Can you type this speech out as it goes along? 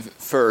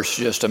First,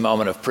 just a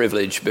moment of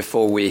privilege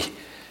before we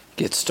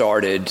get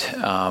started.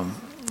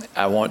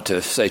 I want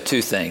to say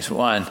two things.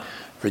 One,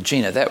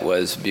 Regina, that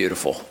was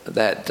beautiful.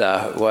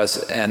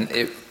 And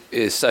it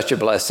is such a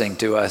blessing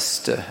to us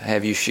to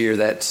have you share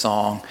that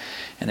song,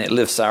 and it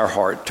lifts our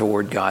heart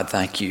toward God.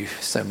 Thank you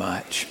so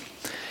much.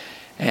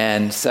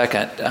 And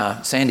second,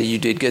 Sandy, you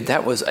did good.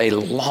 That was a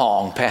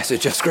long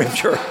passage of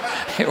Scripture.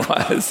 It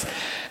was.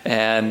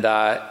 And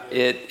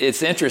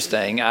it's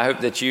interesting. I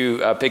hope that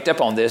you picked up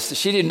on this.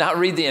 She did not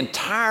read the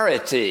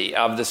entirety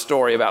of the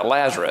story about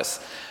Lazarus.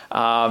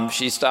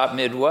 She stopped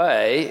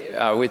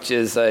midway, which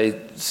is a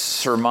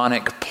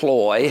sermonic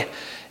ploy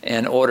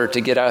in order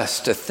to get us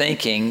to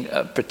thinking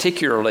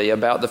particularly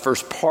about the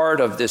first part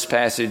of this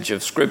passage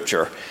of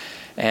Scripture.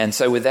 And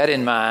so with that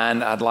in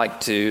mind, I'd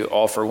like to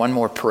offer one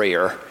more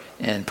prayer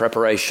in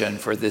preparation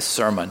for this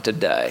sermon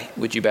today.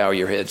 Would you bow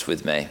your heads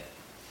with me?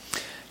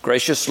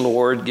 Gracious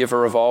Lord,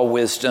 giver of all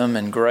wisdom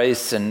and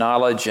grace and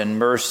knowledge and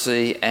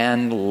mercy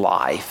and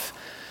life,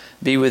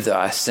 be with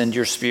us. Send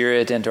your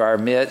Spirit into our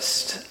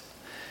midst.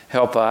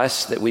 Help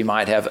us that we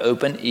might have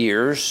open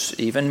ears,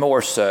 even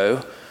more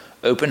so,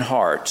 open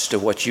hearts to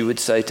what you would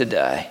say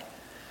today.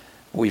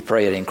 We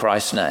pray it in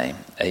Christ's name.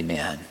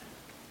 Amen.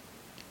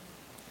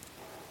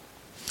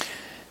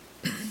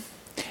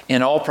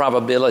 In all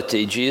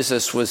probability,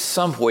 Jesus was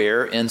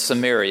somewhere in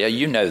Samaria.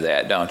 You know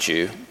that, don't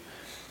you?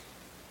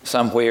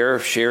 Somewhere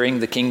sharing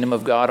the kingdom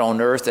of God on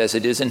earth as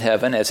it is in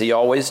heaven, as he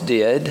always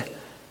did.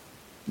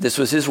 This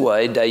was his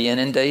way, day in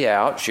and day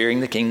out, sharing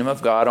the kingdom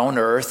of God on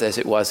earth as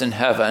it was in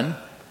heaven.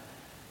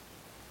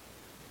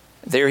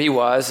 There he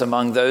was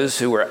among those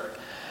who were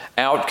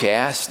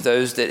outcast,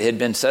 those that had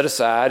been set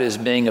aside as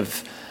being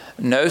of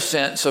no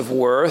sense of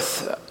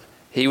worth.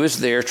 He was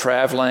there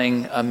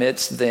traveling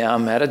amidst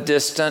them at a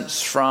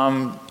distance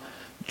from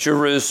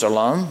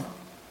Jerusalem.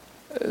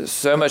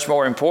 So much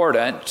more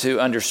important to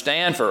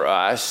understand for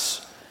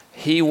us,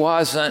 he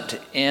wasn't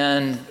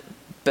in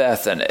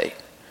Bethany.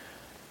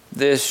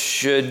 This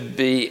should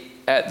be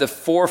at the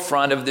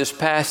forefront of this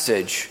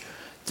passage.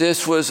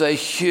 This was a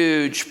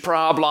huge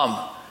problem.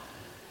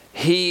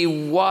 He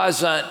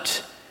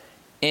wasn't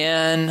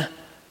in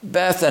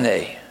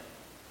Bethany.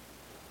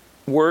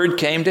 Word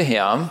came to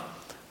him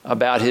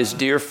about his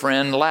dear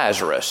friend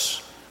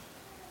Lazarus,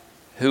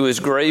 who is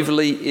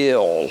gravely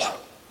ill.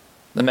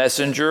 The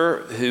messenger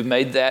who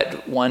made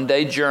that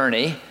one-day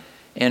journey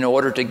in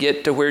order to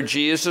get to where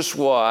Jesus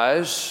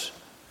was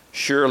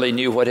surely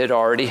knew what had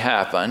already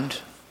happened.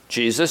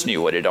 Jesus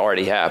knew what had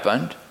already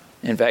happened.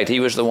 In fact,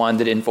 he was the one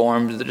that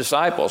informed the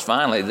disciples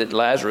finally that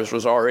Lazarus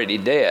was already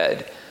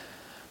dead.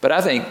 But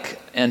I think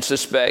and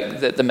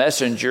suspect that the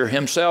messenger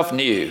himself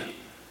knew,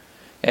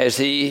 as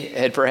he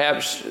had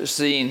perhaps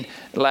seen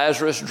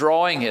Lazarus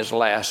drawing his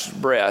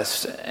last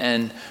breaths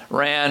and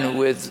ran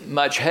with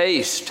much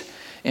haste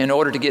in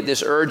order to get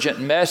this urgent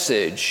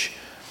message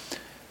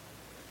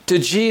to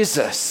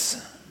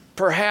Jesus,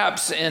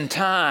 perhaps in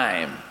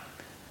time.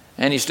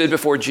 And he stood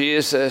before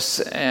Jesus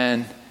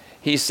and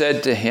he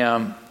said to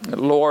him,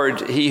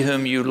 "Lord, he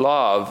whom you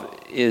love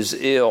is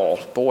ill."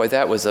 Boy,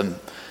 that was an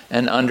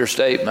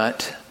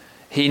understatement.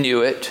 He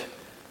knew it,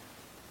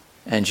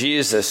 and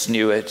Jesus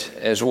knew it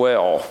as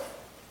well.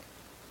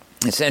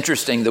 It's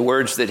interesting the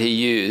words that he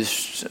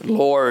used.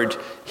 Lord,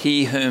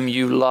 he whom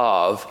you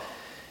love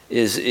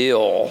is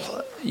ill.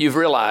 You've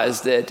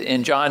realized that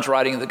in John's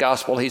writing of the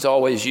gospel, he's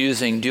always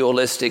using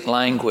dualistic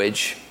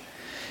language.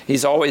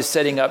 He's always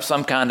setting up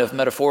some kind of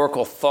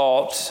metaphorical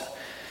thought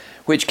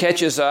which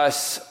catches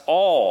us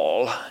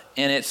all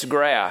in its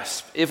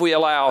grasp, if we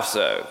allow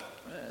so.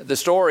 The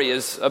story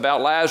is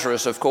about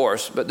Lazarus, of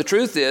course, but the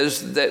truth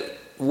is that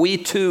we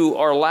too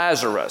are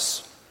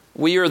Lazarus.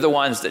 We are the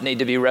ones that need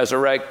to be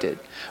resurrected.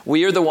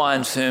 We are the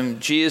ones whom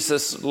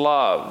Jesus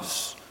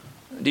loves.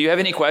 Do you have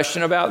any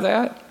question about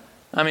that?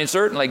 I mean,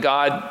 certainly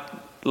God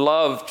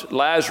loved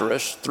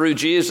Lazarus through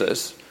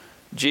Jesus.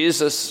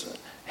 Jesus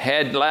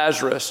had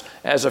Lazarus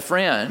as a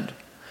friend.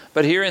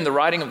 But here in the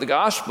writing of the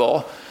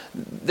gospel,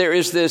 there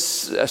is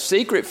this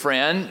secret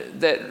friend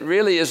that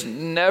really is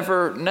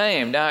never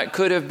named. Now, it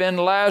could have been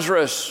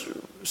Lazarus.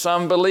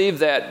 Some believe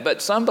that,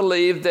 but some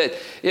believe that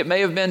it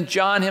may have been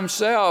John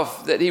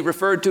himself that he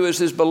referred to as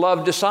his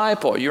beloved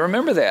disciple. You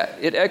remember that.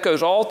 It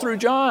echoes all through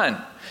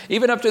John,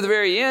 even up to the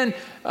very end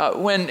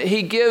when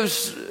he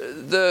gives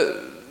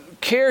the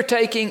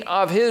caretaking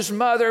of his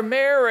mother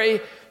Mary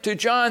to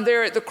John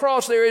there at the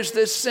cross. There is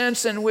this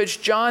sense in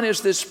which John is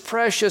this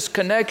precious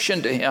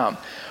connection to him.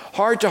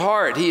 Heart to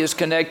heart, he is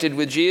connected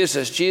with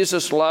Jesus.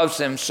 Jesus loves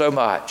him so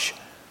much.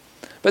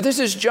 But this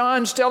is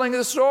John's telling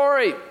the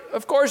story.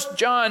 Of course,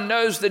 John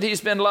knows that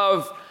he's been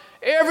loved.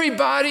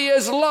 Everybody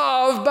is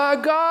loved by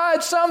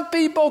God. Some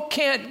people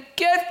can't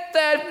get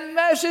that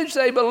message.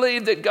 They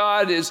believe that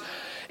God is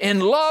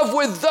in love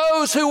with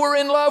those who were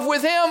in love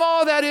with him.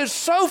 Oh, that is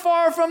so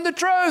far from the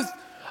truth.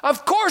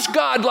 Of course,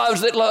 God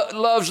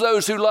loves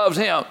those who love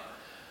him.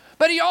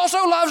 But he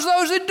also loves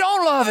those that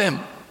don't love him.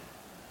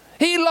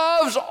 He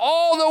loves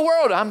all the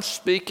world. I'm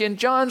speaking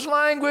John's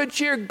language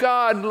here.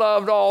 God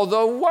loved all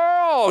the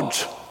world.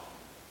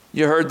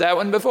 You heard that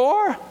one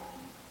before?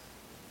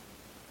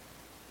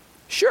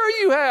 Sure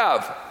you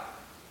have.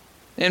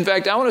 In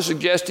fact, I want to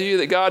suggest to you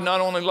that God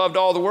not only loved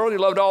all the world, he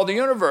loved all the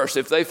universe.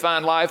 If they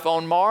find life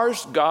on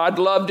Mars, God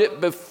loved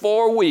it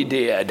before we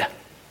did.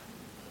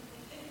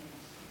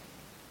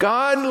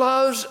 God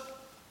loves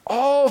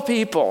all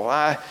people.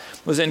 I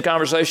was in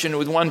conversation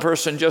with one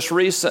person just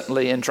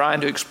recently, and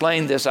trying to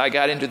explain this, I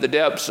got into the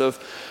depths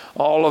of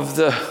all of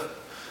the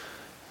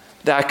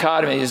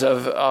dichotomies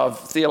of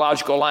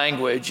theological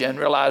language and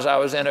realized I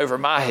was in over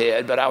my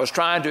head. But I was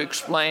trying to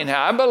explain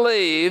how I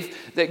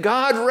believe that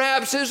God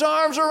wraps his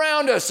arms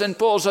around us and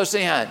pulls us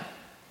in.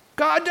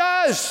 God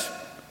does.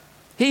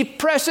 He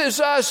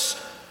presses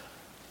us,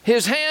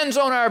 his hands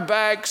on our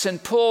backs,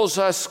 and pulls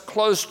us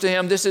close to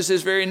him. This is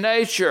his very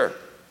nature.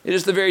 It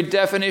is the very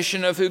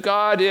definition of who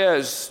God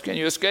is. Can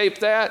you escape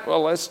that?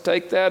 Well, let's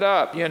take that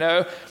up.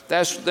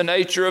 That's the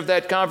nature of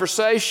that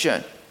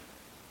conversation.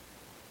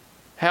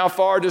 How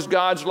far does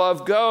God's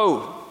love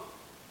go?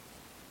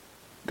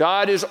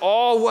 God is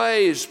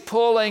always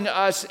pulling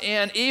us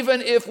in.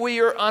 Even if we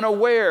are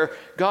unaware,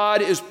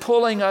 God is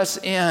pulling us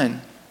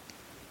in.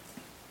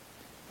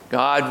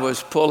 God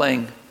was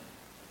pulling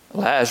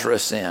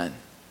Lazarus in.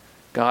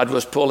 God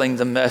was pulling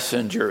the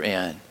messenger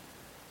in.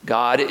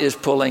 God is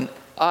pulling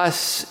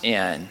us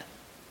in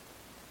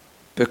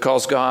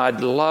because God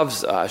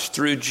loves us.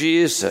 Through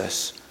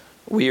Jesus,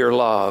 we are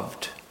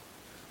loved.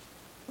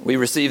 We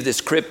receive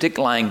this cryptic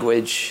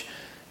language.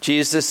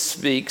 Jesus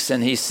speaks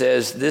and he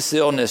says, this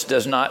illness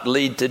does not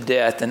lead to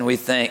death. And we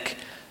think,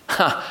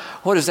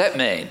 what does that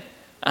mean?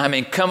 I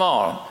mean, come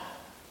on.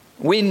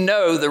 We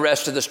know the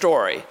rest of the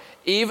story.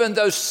 Even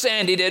though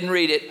Sandy didn't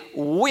read it,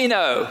 we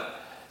know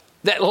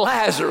that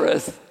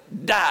Lazarus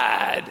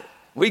died.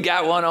 We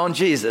got one on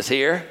Jesus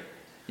here,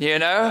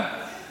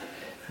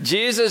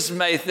 Jesus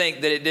may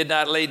think that it did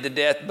not lead to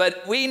death,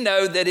 but we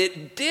know that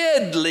it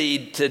did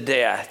lead to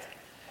death.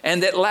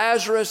 And that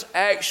Lazarus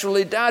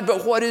actually died.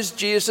 But what is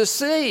Jesus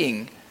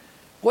seeing?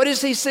 What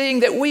is he seeing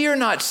that we are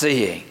not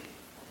seeing?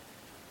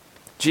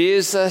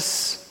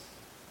 Jesus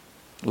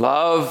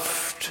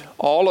loved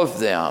all of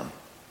them.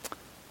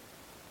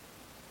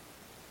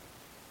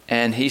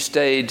 And he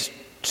stayed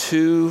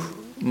 2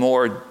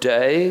 more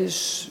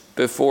days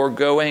before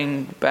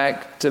going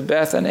back to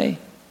Bethany.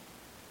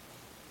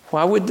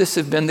 Why would this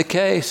have been the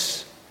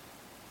case?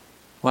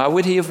 Why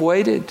would he have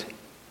waited?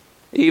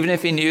 Even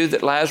if he knew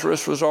that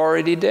Lazarus was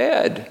already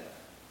dead,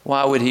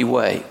 why would he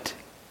wait?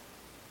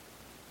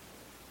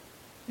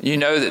 You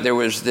know that there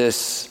was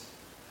this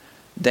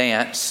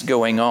dance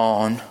going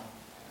on,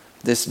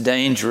 this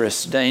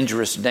dangerous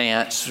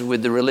dance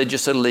with the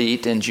religious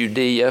elite in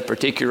Judea,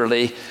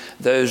 particularly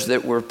those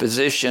that were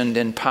positioned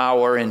in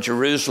power in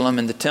Jerusalem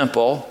in the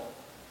temple.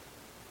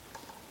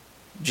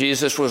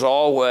 Jesus was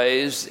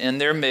always in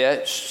their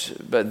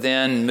midst, but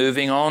then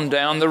moving on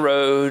down the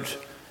road,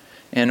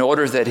 in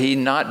order that he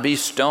not be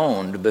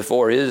stoned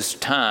before his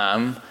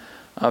time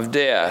of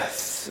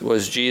death.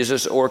 Was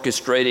Jesus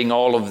orchestrating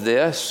all of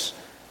this?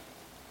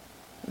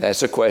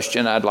 That's a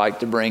question I'd like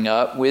to bring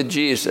up with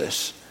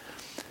Jesus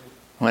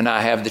when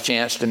I have the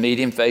chance to meet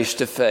him face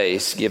to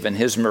face, given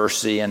his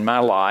mercy in my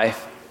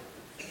life.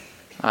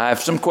 I have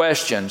some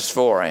questions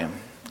for him.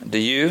 Do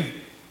you?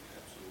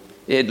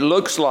 It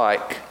looks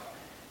like,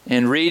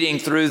 in reading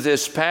through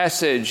this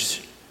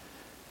passage,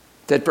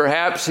 that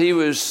perhaps he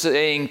was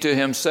saying to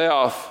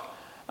himself,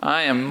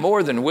 I am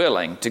more than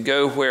willing to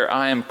go where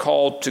I am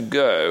called to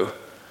go,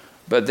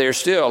 but there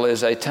still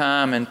is a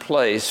time and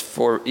place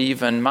for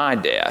even my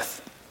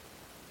death.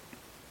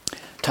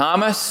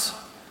 Thomas,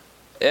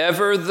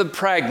 ever the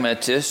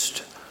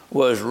pragmatist,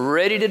 was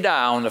ready to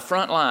die on the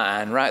front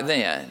line right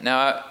then.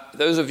 Now,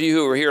 those of you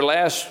who were here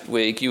last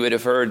week, you would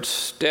have heard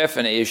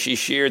Stephanie as she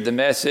shared the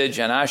message,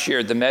 and I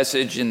shared the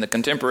message in the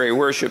contemporary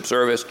worship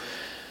service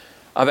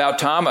about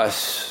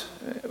Thomas.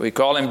 We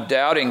call him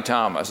Doubting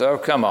Thomas. Oh,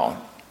 come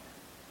on.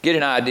 Get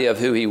an idea of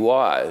who he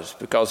was.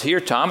 Because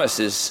here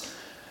Thomas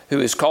who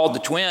is called the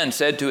twin,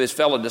 said to his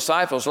fellow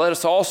disciples, let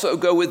us also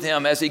go with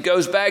him as he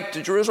goes back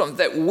to Jerusalem,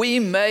 that we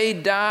may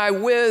die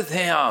with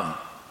him.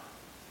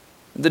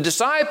 The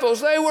disciples,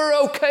 they were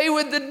okay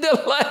with the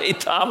delay,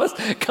 Thomas.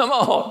 Come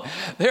on.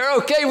 They're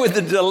okay with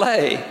the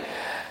delay.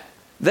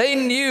 They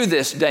knew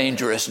this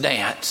dangerous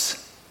dance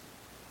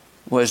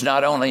was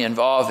not only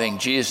involving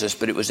Jesus,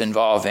 but it was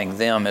involving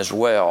them as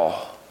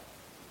well.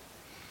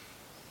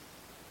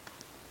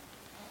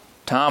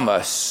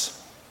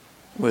 Thomas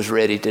was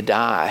ready to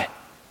die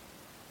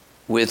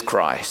with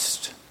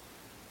Christ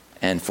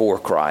and for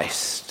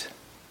Christ.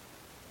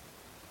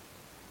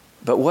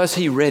 But was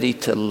he ready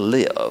to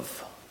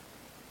live?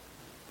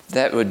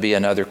 That would be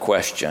another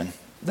question.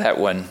 That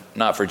one,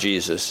 not for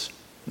Jesus.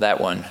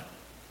 That one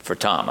for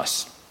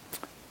Thomas.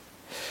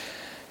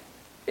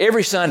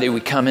 Every Sunday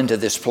we come into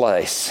this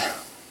place,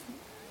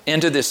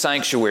 into this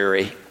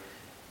sanctuary,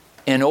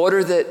 in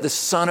order that the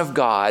Son of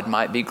God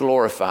might be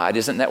glorified.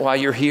 Isn't that why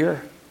you're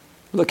here?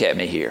 Look at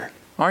me here.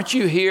 Aren't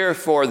you here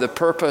for the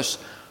purpose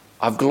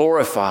of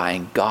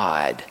glorifying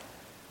God?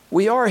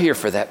 We are here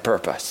for that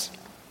purpose.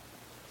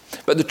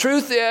 But the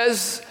truth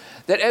is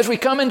that as we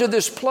come into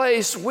this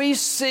place, we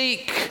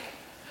seek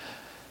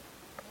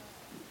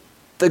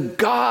the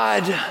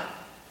God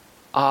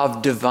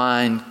of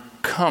divine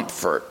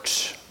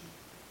comfort.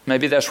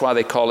 Maybe that's why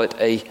they call it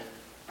a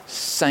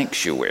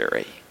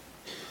sanctuary.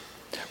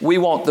 We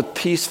want the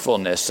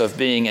peacefulness of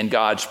being in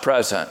God's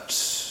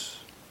presence.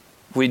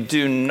 We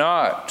do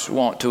not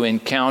want to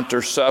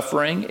encounter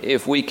suffering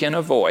if we can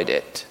avoid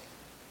it.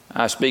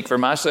 I speak for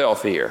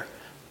myself here.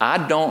 I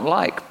don't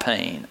like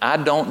pain. I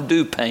don't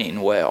do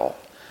pain well.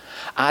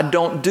 I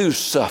don't do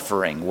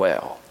suffering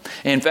well.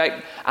 In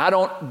fact, I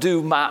don't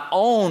do my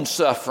own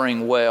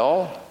suffering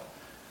well,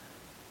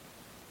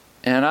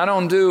 and I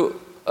don't do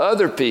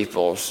other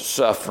people's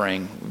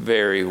suffering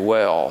very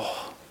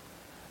well.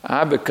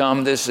 I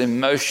become this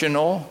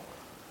emotional,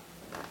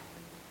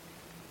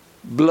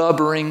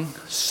 blubbering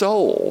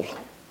soul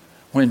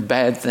when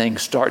bad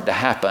things start to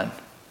happen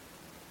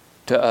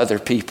to other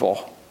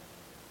people.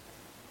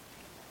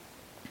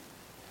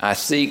 I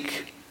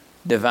seek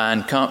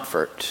divine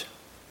comfort.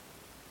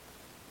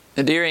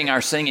 During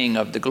our singing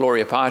of the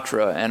Gloria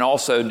Patri and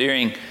also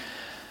during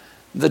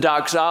the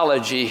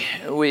doxology,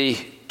 we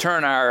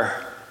turn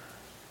our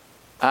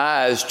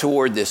eyes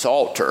toward this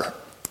altar.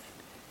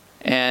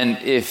 And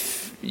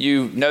if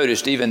you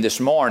noticed even this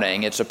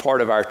morning, it's a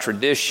part of our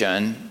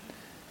tradition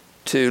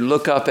to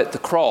look up at the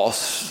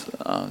cross,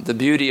 the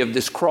beauty of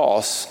this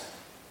cross.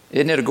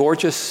 Isn't it a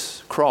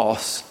gorgeous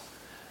cross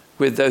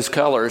with those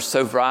colors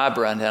so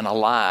vibrant and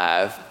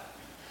alive?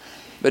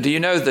 But do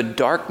you know the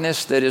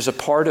darkness that is a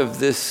part of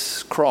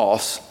this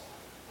cross,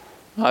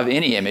 of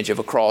any image of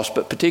a cross,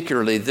 but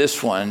particularly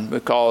this one,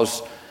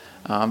 because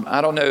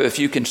I don't know if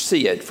you can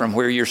see it from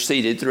where you're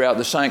seated throughout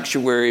the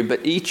sanctuary,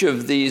 but each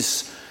of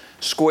these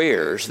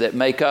squares that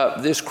make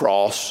up this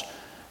cross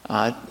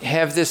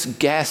have this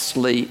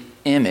ghastly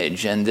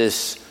image and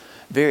this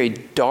very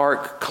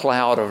dark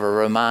cloud of a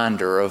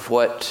reminder of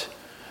what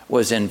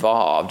was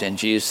involved in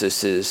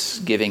Jesus'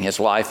 giving his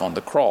life on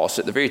the cross.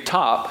 At the very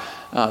top,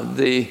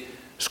 the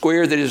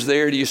square that is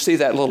there, do you see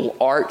that little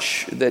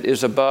arch that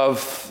is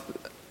above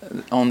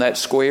on that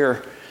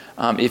square?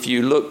 If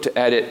you looked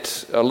at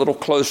it a little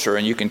closer,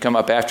 and you can come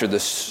up after the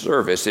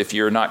service if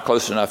you're not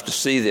close enough to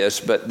see this,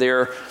 but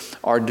there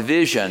are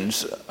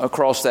divisions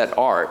across that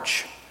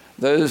arch.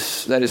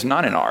 That is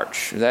not an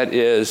arch. That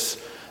is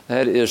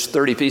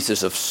 30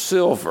 pieces of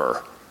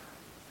silver.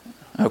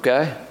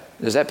 Okay?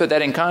 Does that put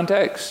that in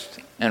context?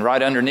 And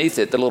right underneath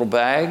it, the little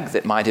bag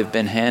that might have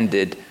been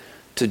handed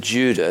to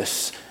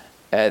Judas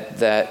at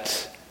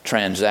that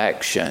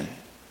transaction.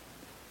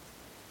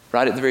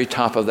 Right at the very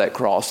top of that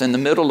cross. In the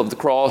middle of the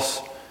cross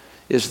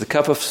is the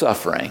cup of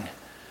suffering.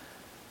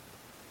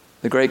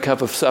 The great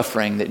cup of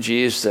suffering that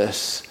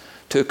Jesus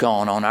took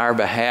on our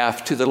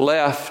behalf. To the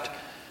left,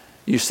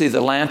 you see the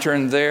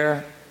lantern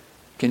there.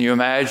 Can you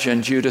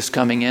imagine Judas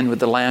coming in with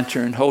the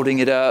lantern, holding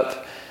it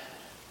up,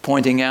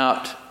 pointing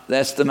out,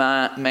 that's the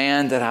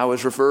man that I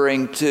was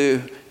referring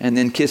to, and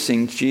then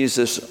kissing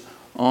Jesus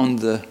on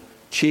the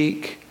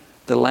cheek,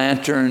 the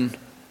lantern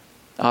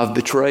of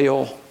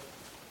betrayal.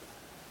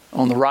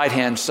 On the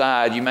right-hand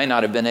side, you may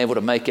not have been able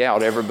to make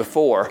out ever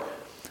before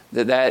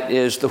that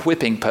is the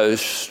whipping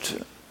post,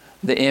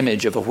 the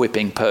image of a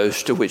whipping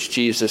post to which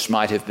Jesus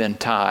might have been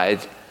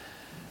tied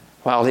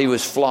while he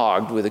was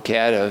flogged with a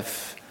cat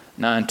of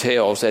 9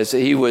 tails, as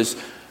he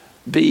was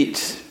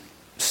beat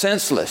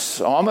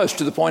senseless, almost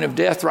to the point of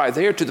death right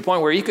there, to the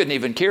point where he couldn't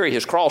even carry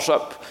his cross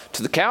up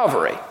to the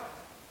Calvary.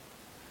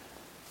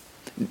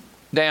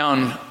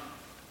 Down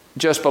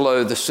just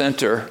below the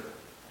center,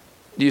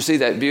 do you see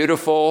that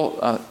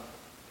beautiful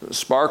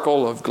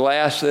sparkle of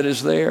glass that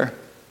is there?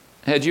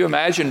 Had you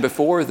imagined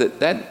before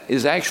that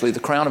is actually the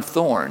crown of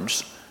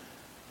thorns?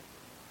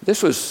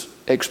 This was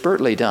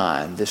expertly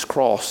done, this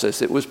cross,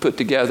 as it was put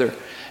together.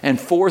 And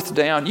fourth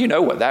down, you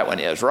know what that one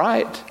is,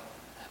 right?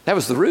 That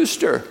was the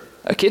rooster.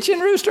 A kitchen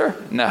rooster?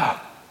 No.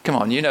 Come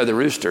on, you know the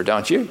rooster,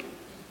 don't you?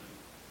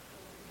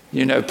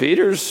 You know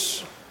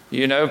Peter's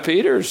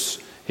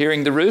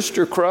hearing the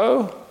rooster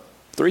crow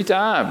 3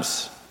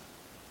 times.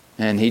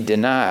 And he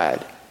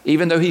denied,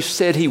 even though he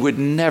said he would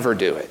never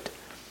do it.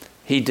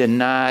 He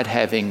denied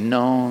having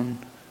known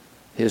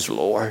his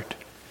Lord.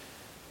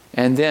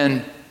 And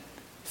then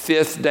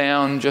fifth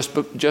down,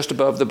 just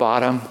above the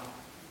bottom,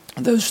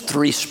 those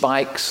 3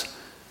 spikes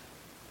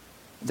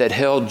that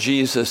held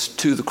Jesus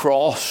to the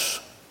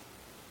cross.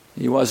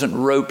 He wasn't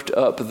roped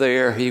up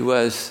there. He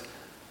was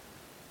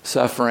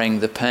suffering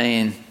the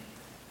pain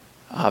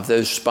of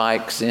those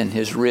spikes in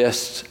his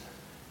wrists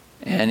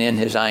and in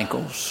his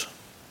ankles.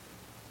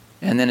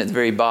 And then at the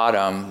very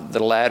bottom,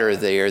 the ladder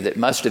there that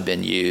must have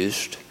been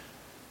used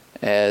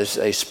as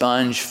a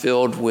sponge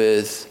filled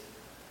with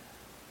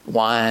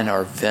wine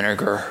or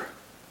vinegar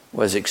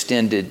was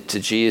extended to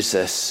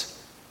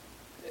Jesus,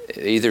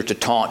 either to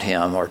taunt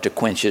him or to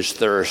quench his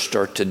thirst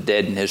or to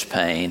deaden his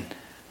pain.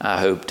 I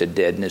hope to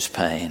deaden his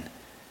pain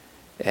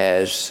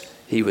as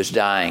he was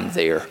dying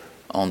there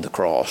on the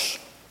cross.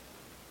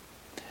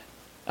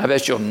 I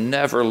bet you'll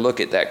never look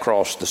at that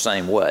cross the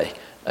same way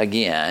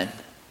again.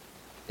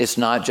 it's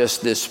not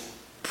just this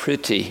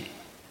pretty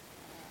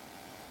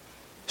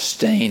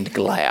stained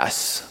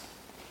glass,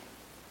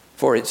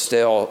 for it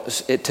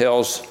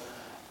tells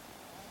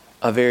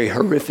a very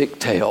horrific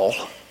tale,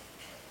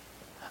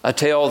 a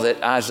tale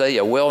that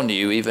Isaiah well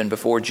knew even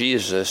before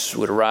Jesus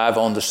would arrive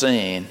on the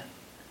scene.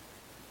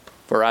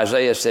 For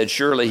Isaiah said,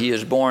 "Surely he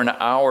has borne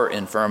our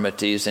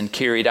infirmities and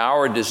carried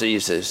our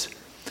diseases.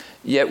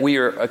 Yet we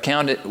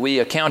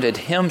accounted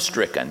him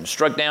stricken,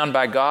 struck down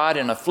by God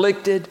and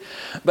afflicted.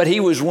 But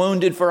he was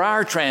wounded for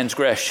our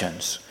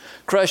transgressions,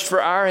 crushed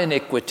for our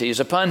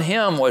iniquities. Upon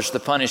him was the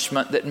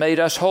punishment that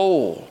made us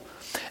whole.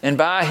 And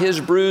by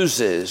his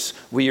bruises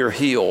we are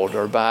healed,"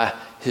 or by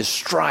his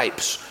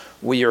stripes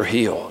we are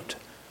healed.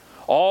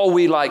 "All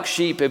we like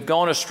sheep have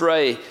gone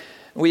astray.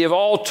 We have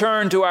all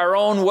turned to our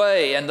own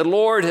way, and the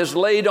Lord has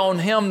laid on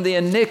him the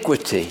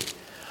iniquity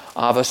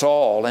of us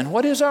all." And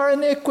what is our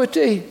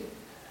iniquity?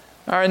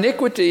 Our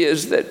iniquity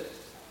is that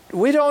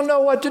we don't know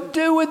what to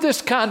do with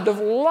this kind of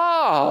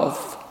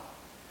love.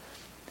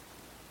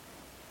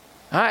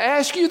 I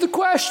ask you the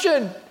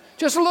question,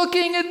 just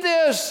looking at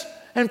this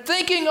and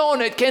thinking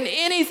on it, can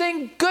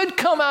anything good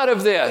come out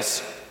of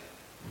this?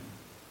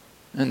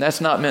 And that's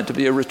not meant to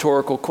be a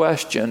rhetorical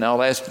question.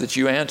 I'll ask that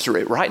you answer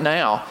it right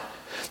now.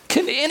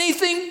 Can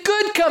anything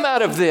good come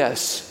out of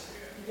this?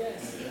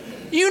 Yes.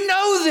 You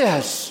know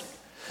this.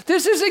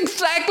 This is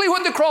exactly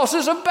what the cross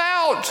is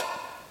about.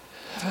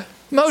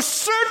 Most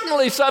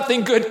certainly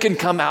something good can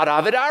come out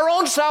of it. Our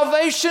own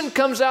salvation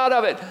comes out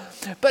of it.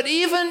 But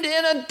even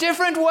in a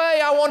different way,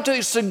 I want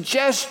to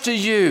suggest to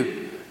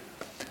you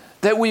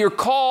that we are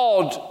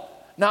called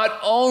not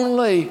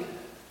only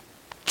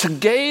to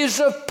gaze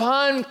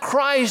upon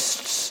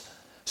Christ's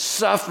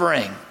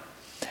suffering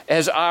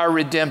as our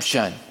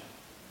redemption,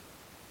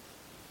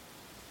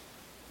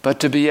 but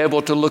to be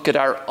able to look at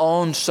our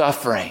own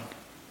suffering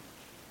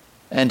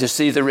and to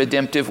see the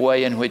redemptive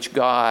way in which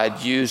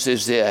God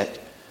uses it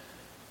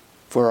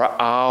for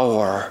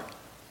our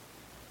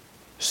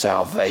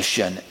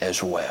salvation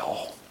as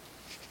well.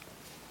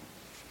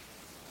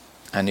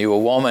 I knew a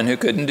woman who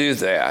couldn't do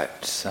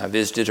that. I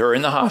visited her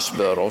in the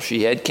hospital.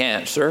 She had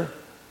cancer.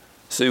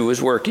 Sue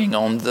was working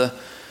on the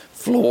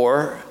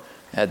floor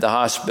at the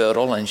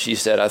hospital, and she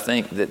said, "I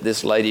think that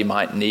this lady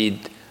might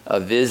need a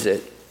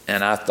visit."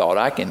 And I thought,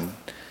 I can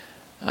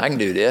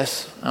do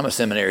this. I'm a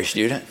seminary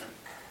student.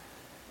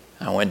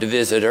 I went to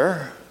visit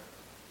her.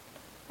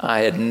 I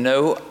had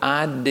no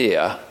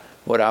idea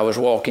what I was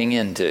walking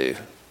into.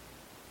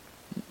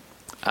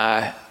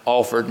 I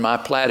offered my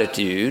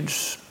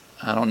platitudes.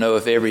 I don't know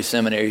if every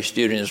seminary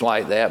student is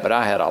like that, but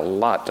I had a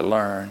lot to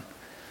learn.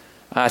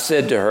 I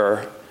said to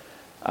her,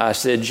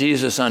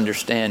 "Jesus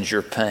understands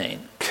your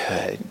pain."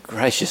 Good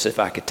gracious, if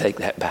I could take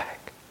that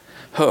back.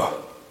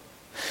 Oh.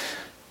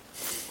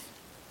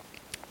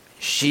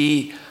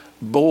 She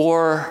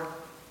bore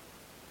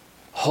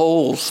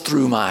holes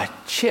through my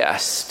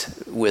chest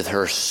with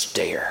her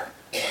stare.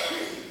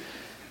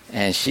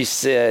 And she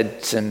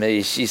said to me,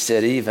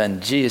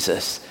 "Even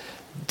Jesus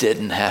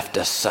didn't have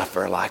to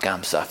suffer like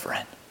I'm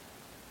suffering."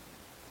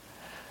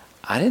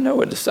 I didn't know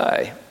what to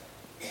say.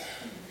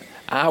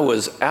 I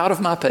was out of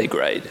my pay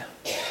grade.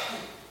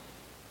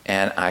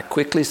 And I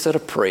quickly said a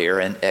prayer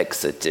and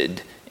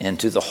exited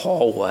into the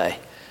hallway,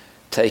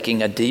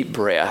 taking a deep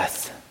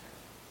breath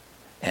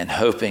and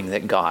hoping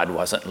that God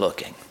wasn't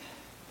looking.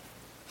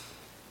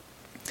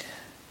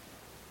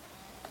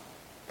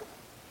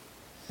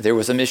 There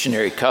was a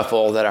missionary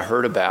couple that I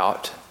heard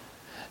about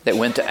that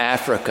went to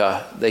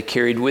Africa. They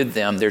carried with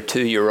them their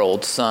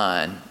 2-year-old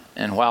son.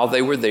 And while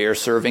they were there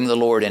serving the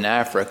Lord in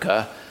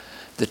Africa,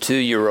 the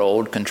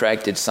 2-year-old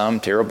contracted some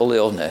terrible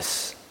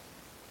illness,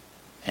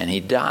 and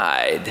he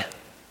died.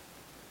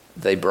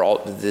 They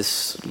brought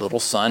this little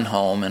son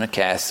home in a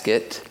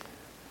casket.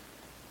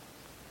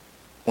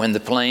 When the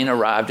plane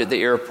arrived at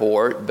the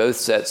airport, both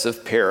sets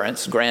of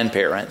parents,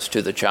 grandparents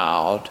to the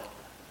child,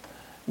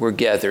 were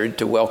gathered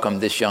to welcome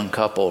this young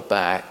couple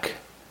back.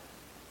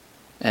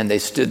 And they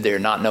stood there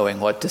not knowing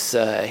what to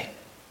say.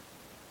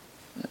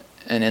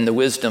 And in the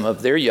wisdom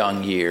of their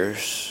young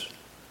years,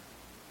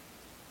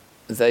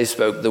 they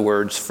spoke the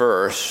words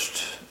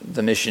first,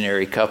 the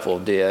missionary couple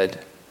did,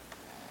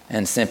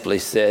 and simply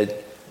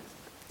said,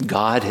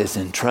 "God has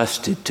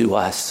entrusted to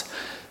us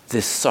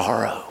this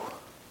sorrow."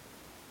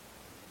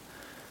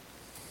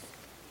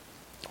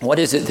 What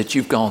is it that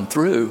you've gone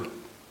through?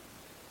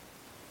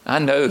 I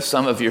know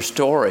some of your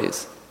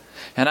stories,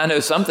 and I know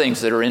some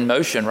things that are in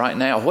motion right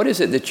now. What is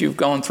it that you've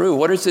gone through?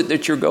 What is it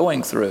that you're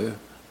going through?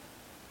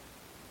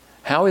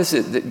 How is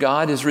it that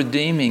God is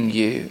redeeming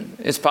you?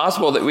 It's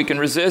possible that we can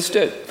resist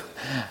it.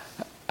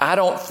 I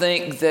don't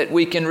think that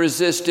we can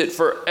resist it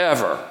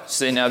forever.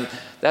 See, now,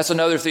 that's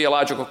another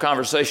theological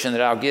conversation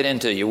that I'll get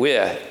into you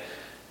with.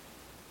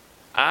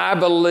 I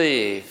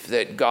believe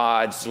that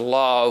God's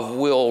love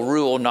will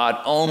rule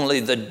not only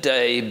the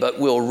day, but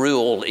will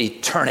rule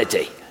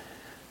eternity.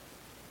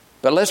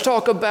 But let's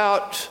talk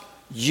about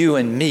you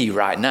and me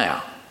right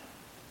now.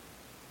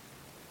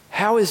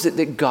 How is it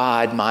that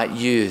God might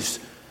use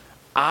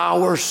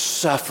our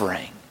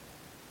suffering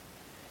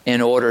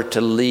in order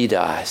to lead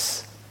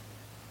us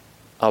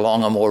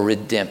along a more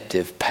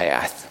redemptive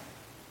path.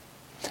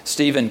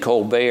 Stephen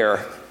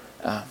Colbert,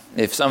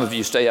 if some of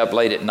you stay up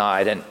late at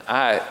night, and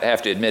I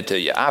have to admit to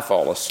you, I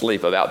fall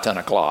asleep about 10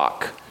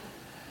 o'clock.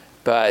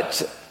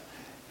 But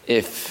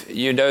if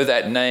you know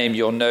that name,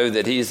 you'll know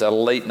that he's a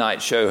late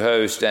night show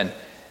host, and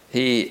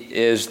he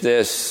is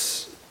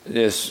this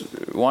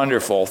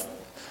wonderful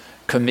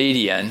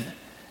comedian.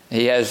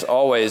 He has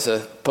always a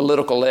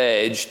political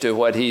edge to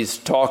what he's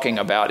talking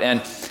about.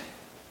 And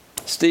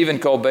Stephen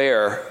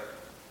Colbert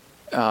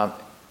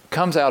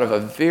comes out of a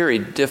very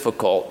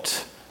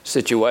difficult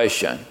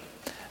situation.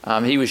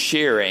 He was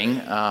sharing,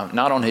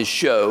 not on his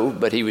show,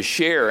 but he was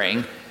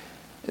sharing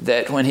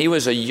that when he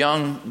was a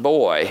young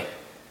boy,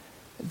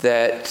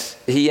 that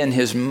he and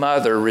his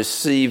mother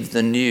received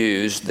the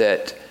news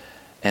that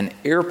an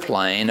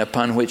airplane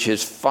upon which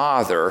his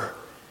father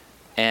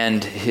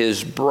and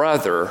his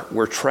brother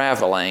were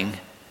traveling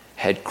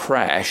had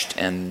crashed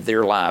and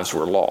their lives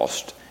were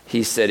lost.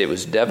 He said it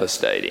was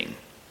devastating.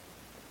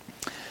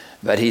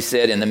 But he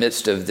said in the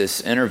midst of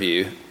this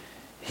interview,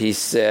 he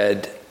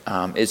said,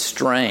 it's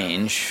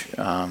strange,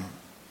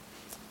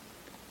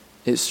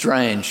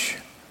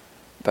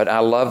 but I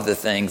love the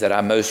thing that I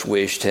most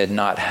wished had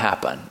not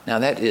happened. Now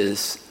that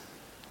is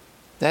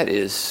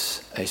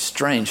a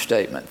strange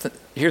statement.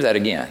 Hear that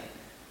again.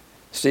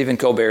 Stephen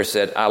Colbert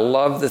said, I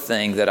love the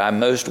thing that I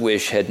most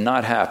wish had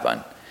not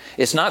happened.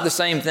 It's not the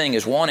same thing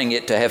as wanting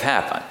it to have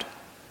happened,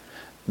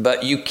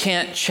 but you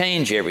can't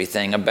change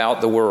everything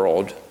about the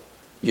world.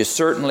 You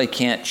certainly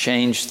can't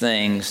change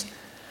things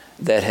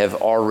that have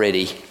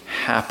already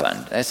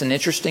happened. That's an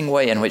interesting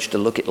way in which to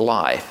look at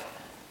life.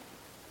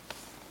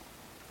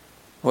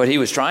 What he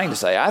was trying to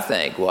say, I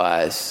think,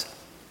 was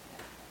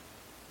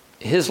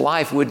his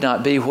life would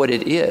not be what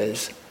it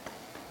is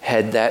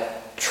had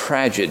that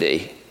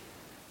tragedy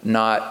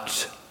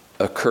not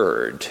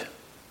occurred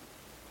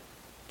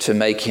to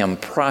make him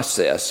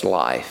process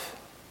life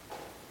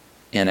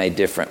in a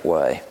different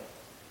way.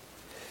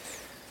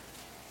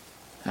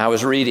 I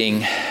was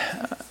reading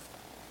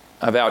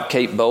about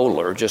Kate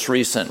Bowler just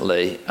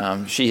recently.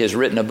 She has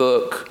written a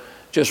book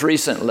just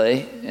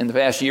recently, in the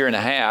past year and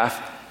a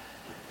half,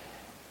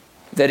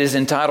 that is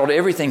entitled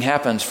Everything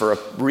Happens for a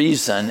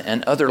Reason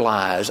and Other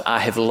Lies I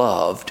Have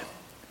Loved.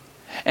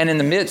 And in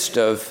the midst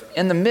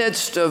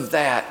of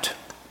that,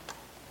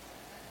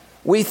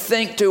 we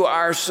think to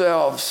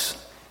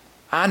ourselves,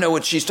 I know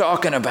what she's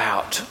talking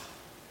about.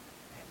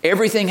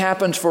 Everything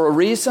happens for a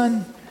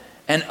reason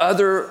and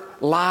other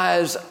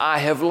lies I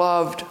have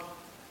loved.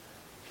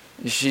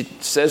 She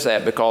says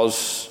that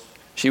because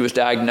she was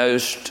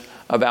diagnosed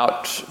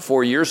about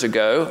 4 years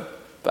ago,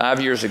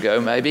 5 years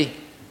ago maybe,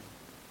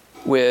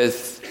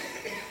 with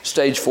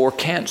stage 4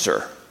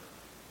 cancer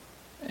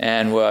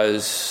and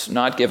was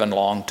not given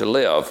long to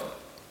live.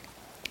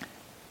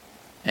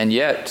 And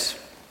yet,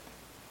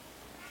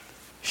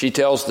 she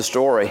tells the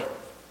story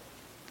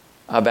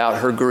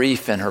about her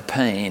grief and her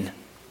pain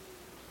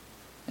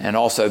and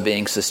also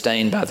being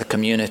sustained by the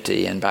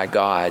community and by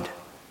God.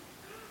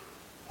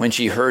 When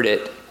she heard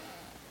it,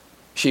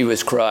 she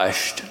was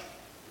crushed.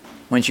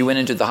 When she went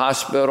into the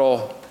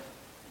hospital,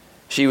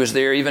 she was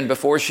there even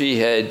before she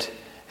had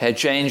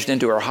changed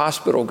into her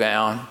hospital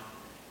gown.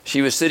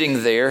 She was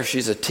sitting there.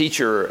 She's a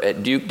teacher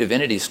at Duke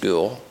Divinity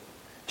School.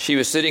 She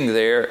was sitting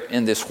there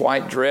in this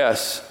white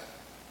dress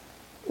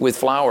with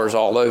flowers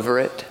all over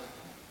it.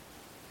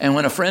 And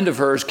when a friend of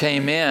hers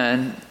came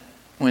in,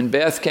 when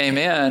Beth came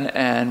in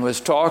and was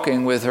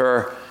talking with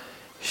her,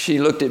 she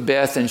looked at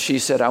Beth and she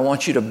said, I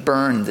want you to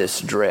burn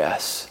this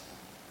dress.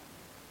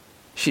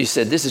 She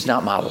said, this is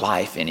not my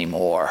life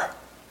anymore.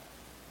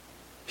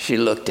 She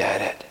looked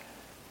at it,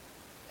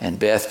 and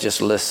Beth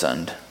just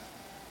listened.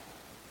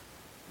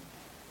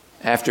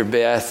 After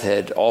Beth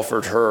had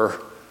offered her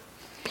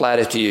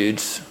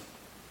platitudes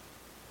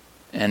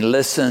and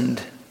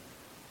listened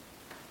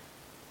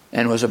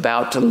and was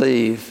about to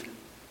leave,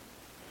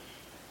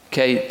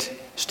 Kate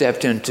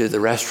stepped into the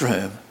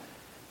restroom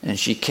and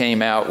she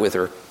came out with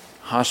her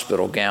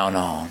hospital gown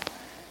on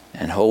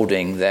and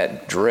holding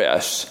that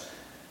dress.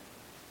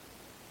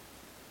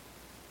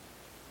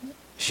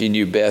 She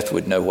knew Beth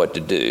would know what to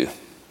do.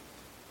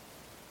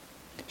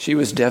 She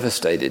was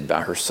devastated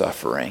by her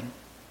suffering.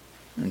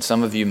 And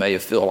some of you may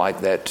feel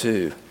like that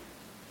too,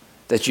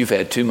 that you've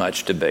had too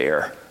much to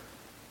bear.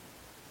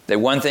 That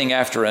one thing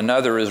after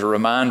another is a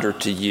reminder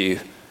to you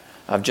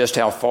of just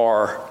how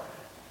far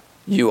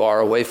you are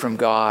away from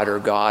God or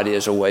God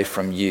is away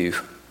from you.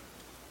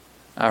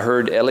 I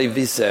heard Elie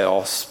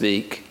Wiesel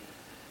speak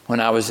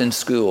when I was in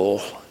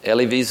school.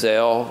 Elie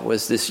Wiesel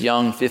was this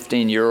young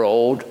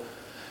 15-year-old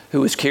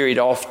who was carried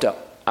off to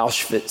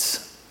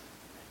Auschwitz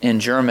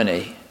in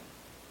Germany.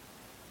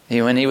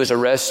 When he was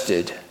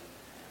arrested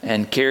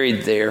and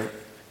carried there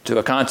to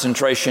a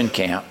concentration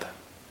camp,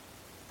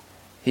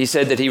 he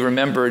said that he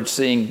remembered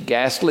seeing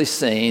ghastly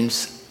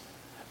scenes.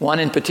 One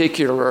in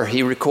particular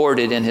he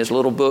recorded in his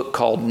little book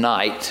called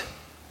Night.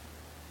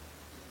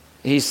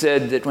 He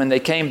said that when they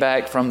came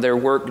back from their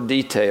work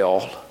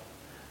detail,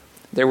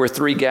 there were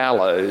 3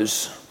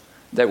 gallows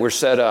that were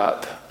set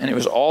up, and it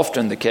was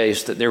often the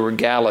case that there were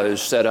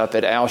gallows set up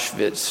at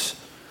Auschwitz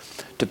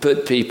to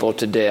put people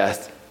to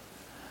death.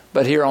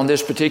 But here on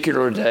this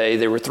particular day,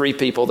 there were 3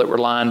 people that were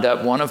lined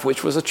up, one of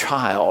which was a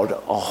child.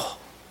 Oh,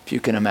 if you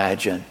can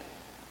imagine.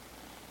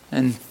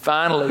 And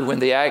finally, when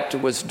the act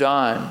was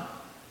done,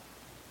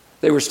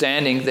 they were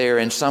standing there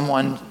and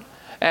someone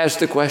asked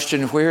the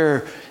question,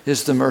 where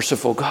is the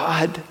merciful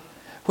God?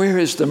 Where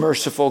is the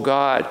merciful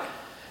God?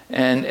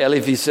 And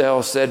Elie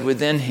Wiesel said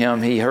within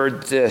him, he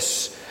heard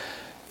this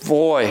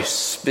voice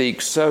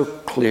speak so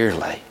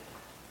clearly,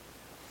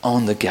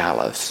 on the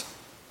gallows,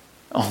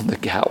 on the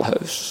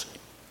gallows.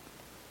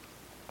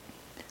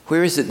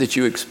 Where is it that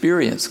you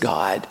experience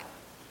God?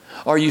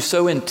 Are you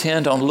so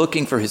intent on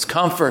looking for his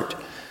comfort,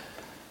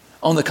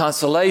 on the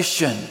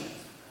consolation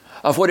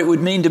of what it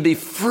would mean to be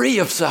free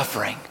of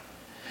suffering,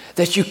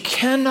 that you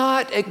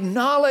cannot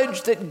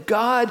acknowledge that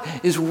God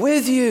is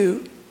with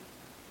you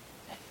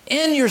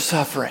in your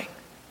suffering,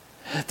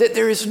 that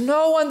there is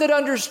no one that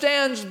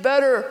understands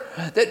better,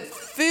 that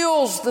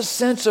feels the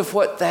sense of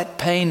what that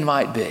pain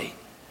might be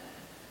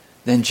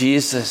than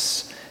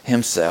Jesus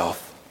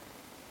himself?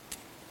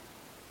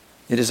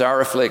 It is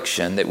our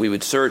affliction that we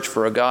would search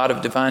for a God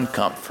of divine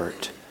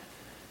comfort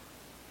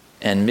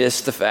and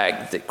miss the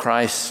fact that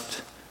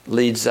Christ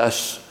leads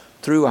us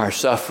through our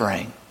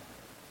suffering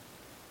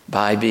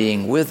by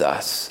being with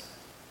us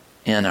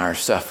in our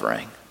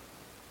suffering.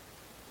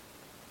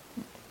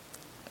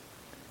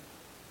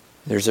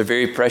 There's a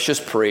very precious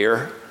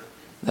prayer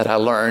that I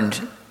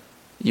learned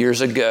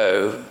years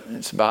ago.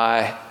 It's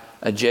by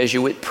a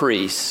Jesuit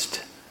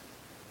priest.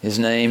 His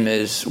name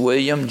is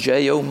William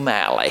J.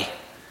 O'Malley.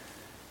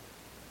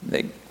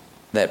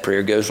 That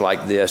prayer goes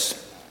like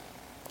this.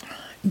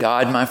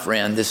 God, my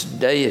friend, this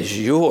day is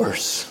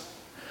yours.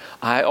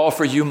 I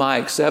offer you my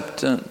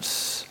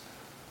acceptance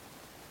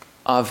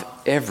of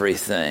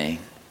everything,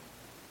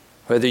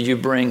 whether you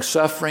bring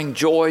suffering,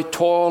 joy,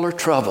 toil, or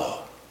trouble.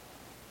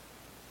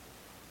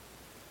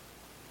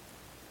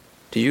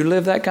 Do you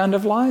live that kind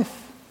of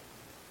life?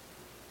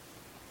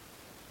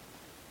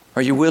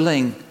 Are you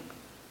willing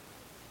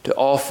to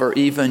offer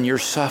even your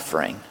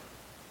suffering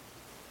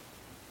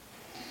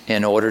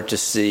in order to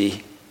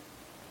see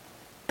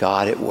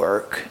God at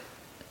work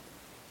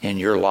in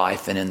your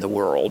life and in the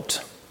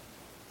world?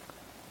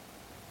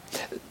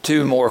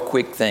 2 more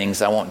quick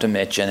things I want to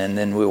mention, and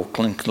then we'll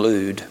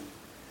conclude.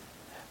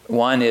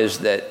 One is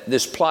that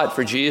this plot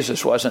for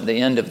Jesus wasn't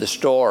the end of the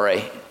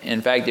story.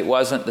 In fact, it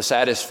wasn't the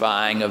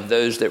satisfying of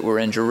those that were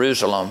in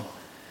Jerusalem.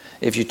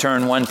 If you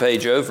turn 1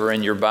 page over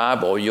in your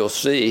Bible, you'll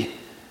see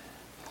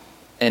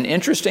an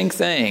interesting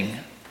thing.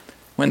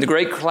 When the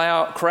great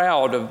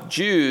crowd of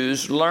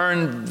Jews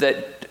learned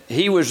that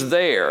he was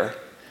there,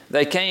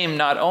 they came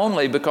not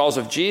only because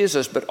of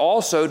Jesus, but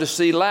also to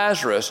see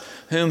Lazarus,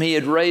 whom he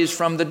had raised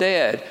from the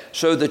dead.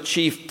 So the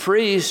chief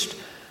priest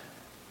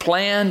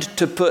planned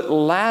to put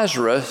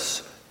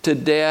Lazarus to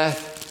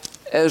death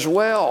as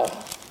well.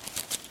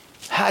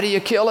 How do you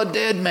kill a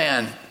dead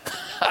man?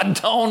 I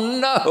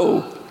don't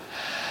know.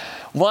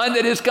 One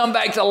that has come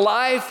back to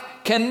life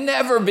can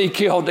never be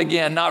killed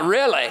again, not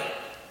really.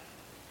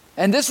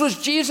 And this was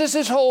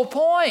Jesus' whole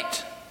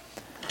point.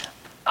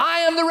 I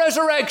am the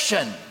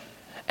resurrection,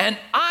 and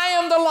I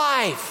am the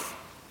life.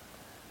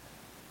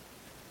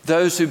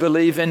 Those who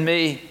believe in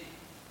me,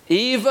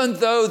 even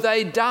though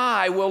they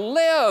die, will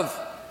live.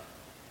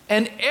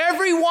 And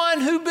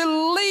everyone who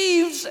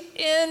believes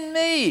in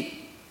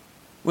me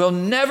will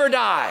never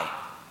die.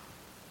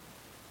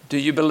 Do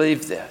you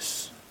believe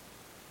this?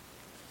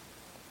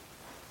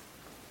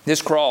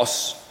 This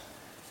cross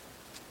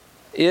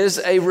is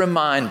a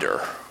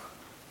reminder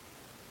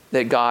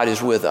that God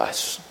is with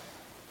us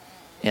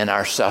in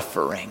our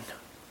suffering.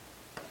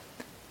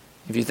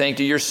 If you think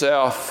to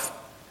yourself,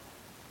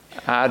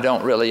 I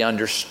don't really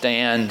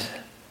understand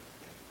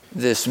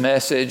this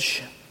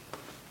message,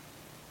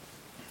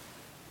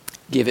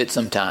 give it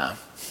some time.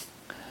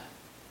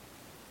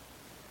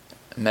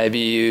 Maybe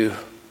you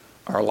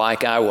are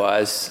like I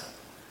was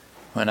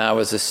when I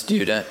was a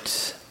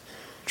student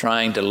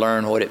trying to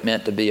learn what it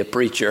meant to be a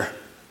preacher.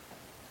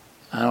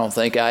 I don't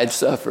think I'd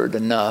suffered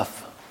enough.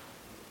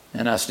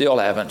 And I still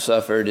haven't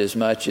suffered as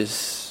much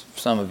as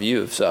some of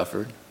you have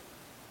suffered.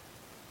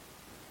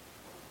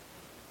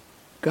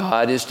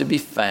 God is to be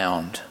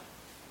found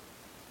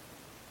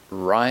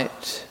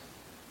right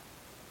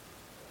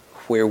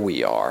where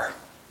we are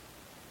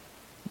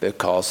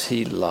because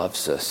he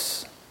loves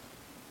us,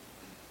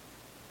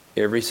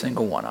 every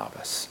single one of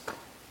us.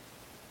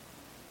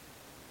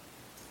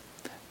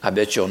 I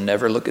bet you'll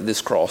never look at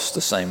this cross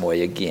the same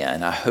way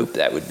again. I hope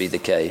that would be the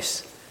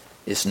case.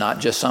 It's not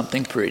just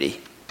something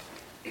pretty.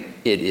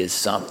 It is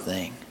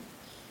something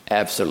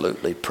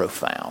absolutely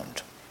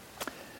profound.